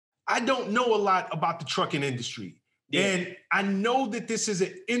I don't know a lot about the trucking industry. Yeah. And I know that this is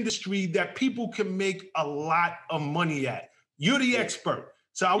an industry that people can make a lot of money at. You're the expert.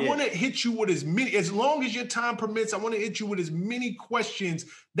 So I want to hit you with as long as your time permits, I want to hit you with as many questions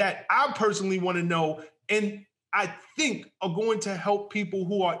that I personally want to know. And I think are going to help people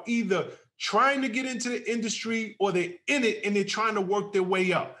who are either trying to get into the industry or they're in it and they're trying to work their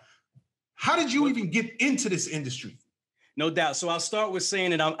way up. How did you even get into this industry? No doubt. So I'll start with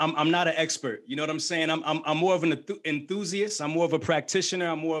saying that I'm not an expert. You know what I'm saying? I'm more of an enthusiast. I'm more of a practitioner.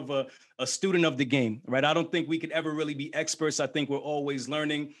 I'm more of a student of the game, right? I don't think we could ever really be experts. I think we're always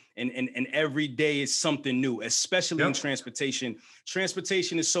learning, and every day is something new, especially in transportation.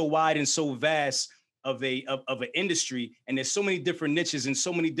 Transportation is so wide and so vast of an industry, and there's so many different niches and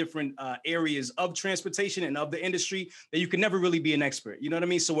so many different areas of transportation and of the industry that you can never really be an expert. You know what I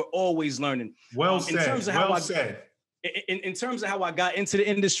mean? So we're always learning. Well said. In terms of how I got into the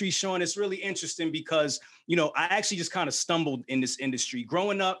industry, Shawn, it's really interesting because, I actually just kind of stumbled in this industry.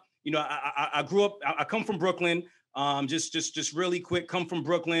 Growing up, I grew up, I come from Brooklyn, just really quick, come from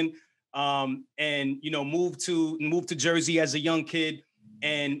Brooklyn, and, moved to Jersey as a young kid.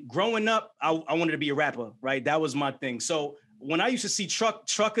 And growing up, I wanted to be a rapper, right? That was my thing. So when I used to see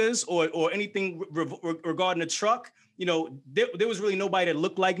truckers or anything regarding a truck, there was really nobody that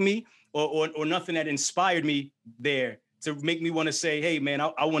looked like me or nothing that inspired me there to make me want to say, hey, man,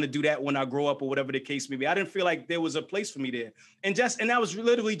 I want to do that when I grow up or whatever the case may be. I didn't feel like there was a place for me there. And that was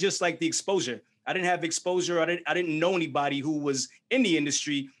literally just like the exposure. I didn't have exposure. I didn't know anybody who was in the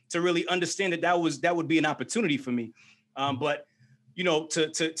industry to really understand that would be an opportunity for me. But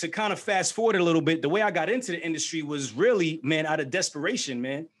to kind of fast forward a little bit, the way I got into the industry was really, man, out of desperation,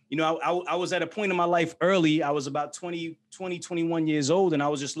 man. I was at a point in my life early. I was about 21 years old, and I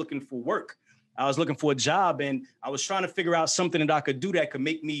was just looking for work. I was looking for a job, and I was trying to figure out something that I could do that could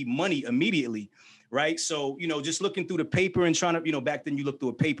make me money immediately, right? So, just looking through the paper and trying to, back then you look through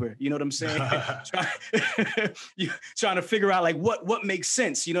a paper, you know what I'm saying? trying to figure out like what makes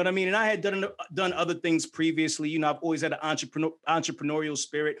sense, you know what I mean? And I had done other things previously. I've always had an entrepreneurial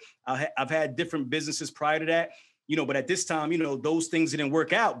spirit. I've had different businesses prior to that, but at this time, those things didn't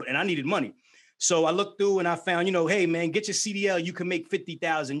work out, and I needed money. So I looked through and I found, hey, man, get your CDL. You can make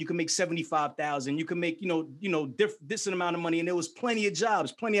 50,000. You can make 75,000. You can make, this amount of money. And there was plenty of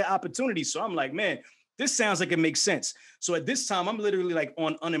jobs, plenty of opportunities. So I'm like, man, this sounds like it makes sense. So at this time, I'm literally like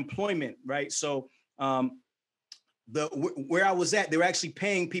on unemployment, right? So where I was at, they were actually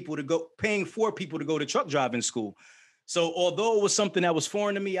paying for people to go to truck driving school. So although it was something that was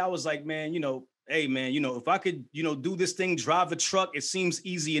foreign to me, I was like, man, hey, man, if I could, do this thing, drive a truck, it seems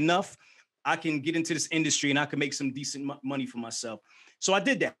easy enough. I can get into this industry and I can make some decent money for myself. So I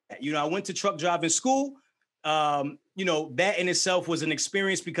did that. I went to truck driving school. That in itself was an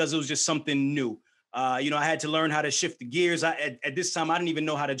experience because it was just something new. I had to learn how to shift the gears. At this time, I didn't even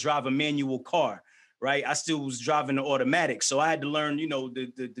know how to drive a manual car, right? I still was driving the automatic. So I had to learn,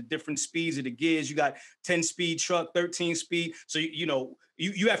 the different speeds of the gears. You got 10-speed truck, 13-speed. So,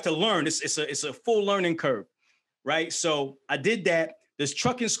 you have to learn. It's a full learning curve, right? So I did that. This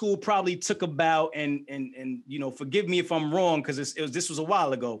trucking school probably took about, and forgive me if I'm wrong, because this was a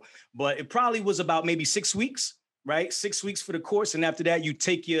while ago, but it probably was about maybe 6 weeks, right? 6 weeks for the course, and after that, you have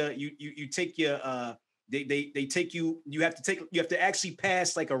to actually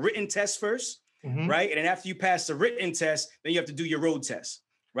pass like a written test first, right? And then after you pass the written test, then you have to do your road test,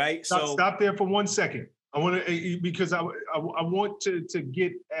 right? Stop there for 1 second. I want to because I want to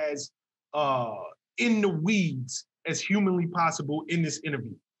get as in the weeds as humanly possible in this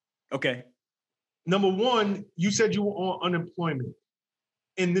interview. Okay. Number one, you said you were on unemployment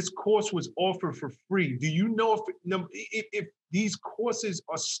and this course was offered for free. Do you know if these courses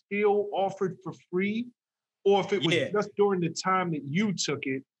are still offered for free or if it was just during the time that you took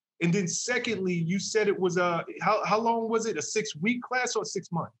it? And then secondly, you said it was how long was it? A 6-week class or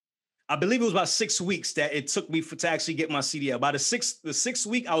 6 months? I believe it was about 6 weeks that it took me to actually get my CDL. By the sixth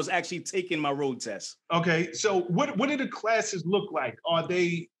week, I was actually taking my road test. Okay, so what do the classes look like? Are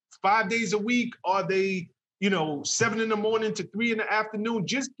they 5 days a week? Are they, 7 in the morning to 3 in the afternoon?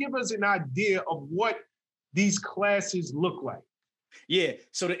 Just give us an idea of what these classes look like. Yeah,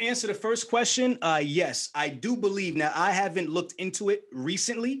 so to answer the first question, yes, I do believe. Now, I haven't looked into it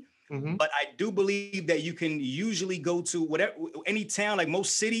recently, but I do believe that you can usually go to any town, like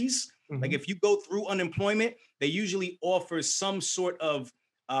most cities. Like if you go through unemployment, they usually offer some sort of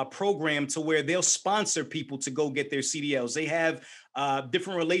program to where they'll sponsor people to go get their CDLs. They have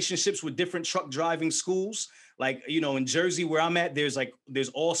different relationships with different truck driving schools. Like, you know, in Jersey where I'm at, there's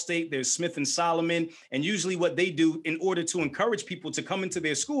Allstate, there's Smith and Solomon. And usually what they do in order to encourage people to come into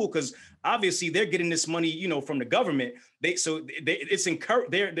their school, because obviously they're getting this money, you know, from the government. They're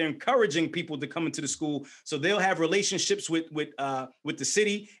encouraging people to come into the school. So they'll have relationships with the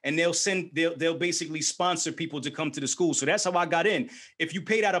city, and they'll basically sponsor people to come to the school. So that's how I got in. If you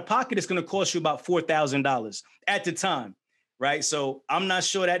paid out of pocket, it's going to cost you about $4,000 at the time. Right. So I'm not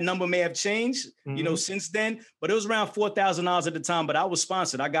sure that number may have changed, you know, since then, but it was around $4,000 at the time. But I was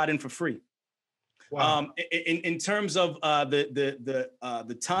sponsored. I got in for free. Wow. In terms of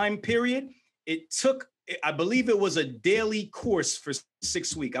the time period, it took, I believe it was a daily course for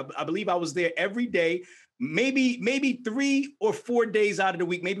 6 weeks. I believe I was there every day, maybe 3 or 4 days out of the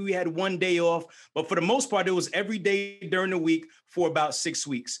week. Maybe we had one day off, but for the most part, it was every day during the week for about 6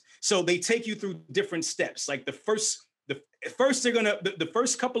 weeks. So they take you through different steps. Like the first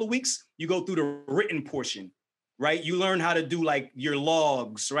couple of weeks, you go through the written portion, right? You learn how to do like your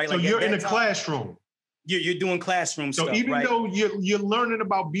logs, right? So like you're in a classroom. You're doing classroom stuff. So even though you're learning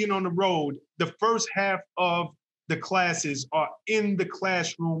about being on the road, the first half of the classes are in the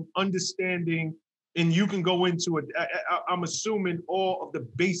classroom, understanding, and you can go into it. I'm assuming all of the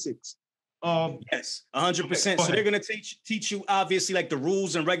basics. Yes, 100%. So they're going to teach you obviously like the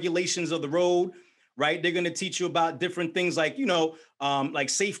rules and regulations of the road. Right. They're going to teach you about different things like, you know, like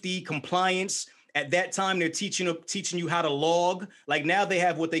safety, compliance. At that time, they're teaching you how to log. Like now they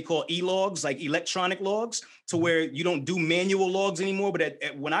have what they call e-logs, like electronic logs, to where you don't do manual logs anymore. But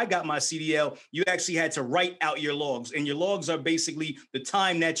when I got my CDL, you actually had to write out your logs. And your logs are basically the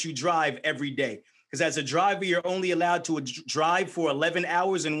time that you drive every day. Because as a driver, you're only allowed to drive for 11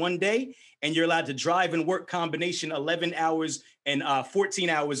 hours in one day. And you're allowed to drive and work combination 11 hours and 14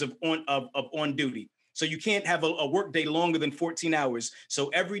 hours of on duty. So you can't have a work day longer than 14 hours. So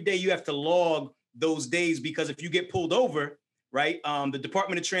every day you have to log those days, because if you get pulled over, right, the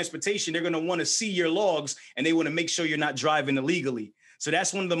Department of Transportation, they're going to want to see your logs, and they want to make sure you're not driving illegally. So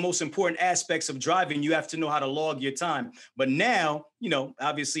that's one of the most important aspects of driving. You have to know how to log your time. But now, you know,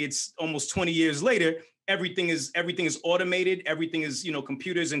 obviously it's almost 20 years later. Everything is automated. Everything is, you know,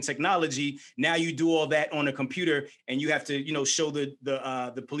 computers and technology. Now you do all that on a computer, and you have to, you know, show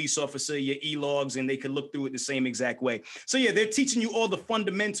the police officer your e-logs, and they can look through it the same exact way. So yeah, they're teaching you all the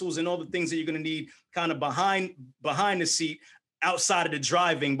fundamentals and all the things that you're going to need kind of behind the seat, outside of the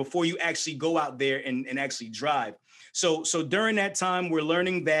driving, before you actually go out there and actually drive. So during that time, we're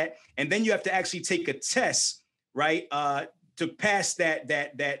learning that, and then you have to actually take a test, right? To pass that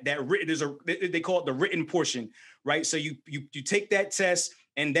written, they call it the written portion, right? So you take that test,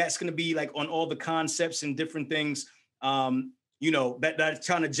 and that's going to be like on all the concepts and different things, you know, that I'm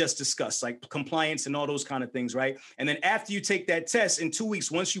trying to just discuss, like compliance and all those kind of things, right? And then after you take that test in 2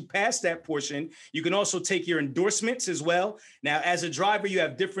 weeks, once you pass that portion, you can also take your endorsements as well. Now, as a driver, you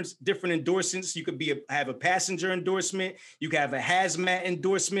have different endorsements. You could have a passenger endorsement. You can have a hazmat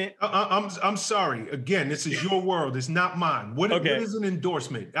endorsement. I'm sorry. Again, this is your world. It's not mine. What is an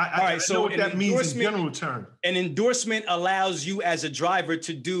endorsement? I know what that means in general terms. An endorsement allows you as a driver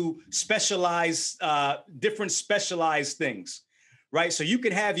to do different specialized things. Right. So you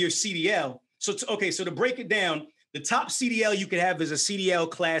could have your CDL. So to break it down, the top CDL you could have is a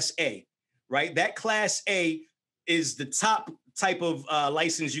CDL Class A. Right. That Class A is the top type of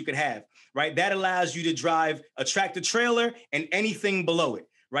license you could have. Right. That allows you to drive a tractor trailer and anything below it.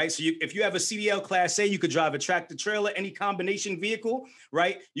 Right. So if you have a CDL Class A, you could drive a tractor trailer, any combination vehicle.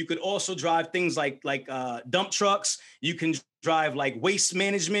 Right. You could also drive things like dump trucks. You can drive like waste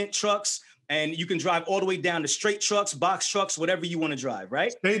management trucks. And you can drive all the way down to straight trucks, box trucks, whatever you want to drive,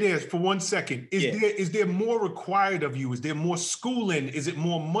 right? Stay there for 1 second. Is there more required of you? Is there more schooling? Is it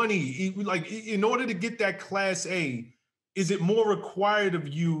more money? Like, in order to get that Class A, is it more required of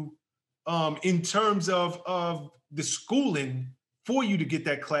you in terms of the schooling for you to get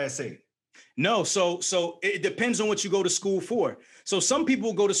that Class A? No, so it depends on what you go to school for. So some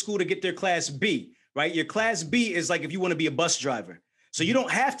people go to school to get their Class B, right? Your Class B is like if you want to be a bus driver. So you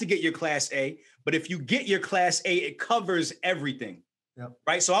don't have to get your Class A, but if you get your Class A, it covers everything,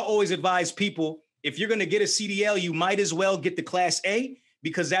 right? So I always advise people, if you're going to get a CDL, you might as well get the Class A,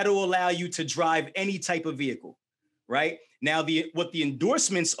 because that'll allow you to drive any type of vehicle, right? Now, what the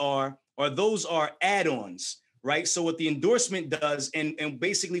endorsements are those are add-ons, right? So what the endorsement does, and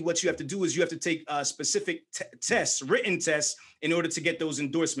basically what you have to do is you have to take specific tests, written tests, in order to get those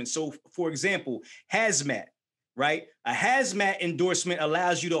endorsements. So for example, hazmat. Right? A hazmat endorsement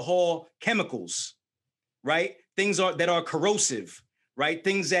allows you to haul chemicals, right? Things that are corrosive, right?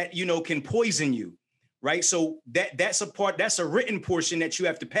 Things that, you know, can poison you, right? So that's a written portion that you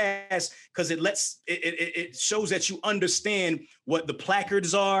have to pass because it shows that you understand what the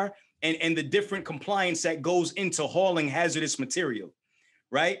placards are and the different compliance that goes into hauling hazardous material,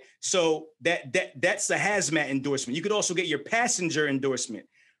 right? So that's the hazmat endorsement. You could also get your passenger endorsement,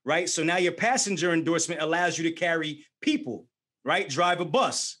 right? So now your passenger endorsement allows you to carry people, right? Drive a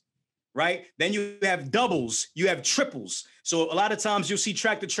bus, right? Then you have doubles, you have triples. So a lot of times you'll see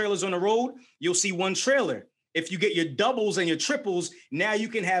tractor trailers on the road, you'll see one trailer. If you get your doubles and your triples, now you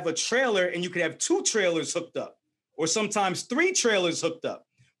can have a trailer and you can have 2 trailers hooked up, or sometimes 3 trailers hooked up.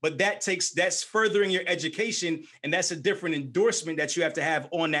 But that's furthering your education, and that's a different endorsement that you have to have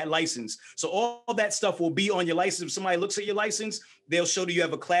on that license. So all that stuff will be on your license. If somebody looks at your license, they'll show that you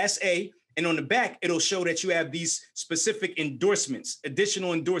have a Class A, and on the back, it'll show that you have these specific endorsements,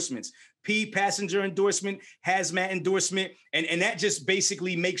 additional endorsements, P, passenger endorsement, hazmat endorsement, and that just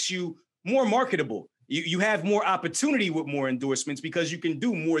basically makes you more marketable. You have more opportunity with more endorsements because you can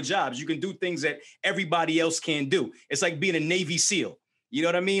do more jobs. You can do things that everybody else can do. It's like being a Navy SEAL. You know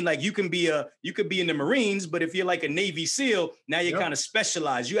what I mean? Like you could be in the Marines, but if you're like a Navy SEAL, now you're kind of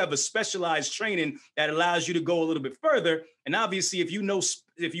specialized. You have a specialized training that allows you to go a little bit further. And obviously, if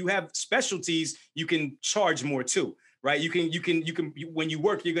you have specialties, you can charge more too, right? You can when you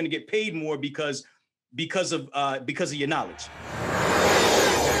work, you're going to get paid more because of your knowledge.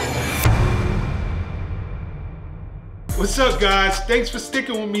 What's up, guys? Thanks for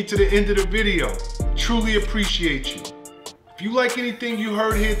sticking with me to the end of the video. Truly appreciate you. If you like anything you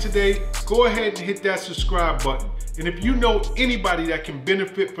heard here today, go ahead and hit that subscribe button. And if you know anybody that can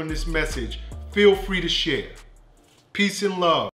benefit from this message, feel free to share. Peace and love.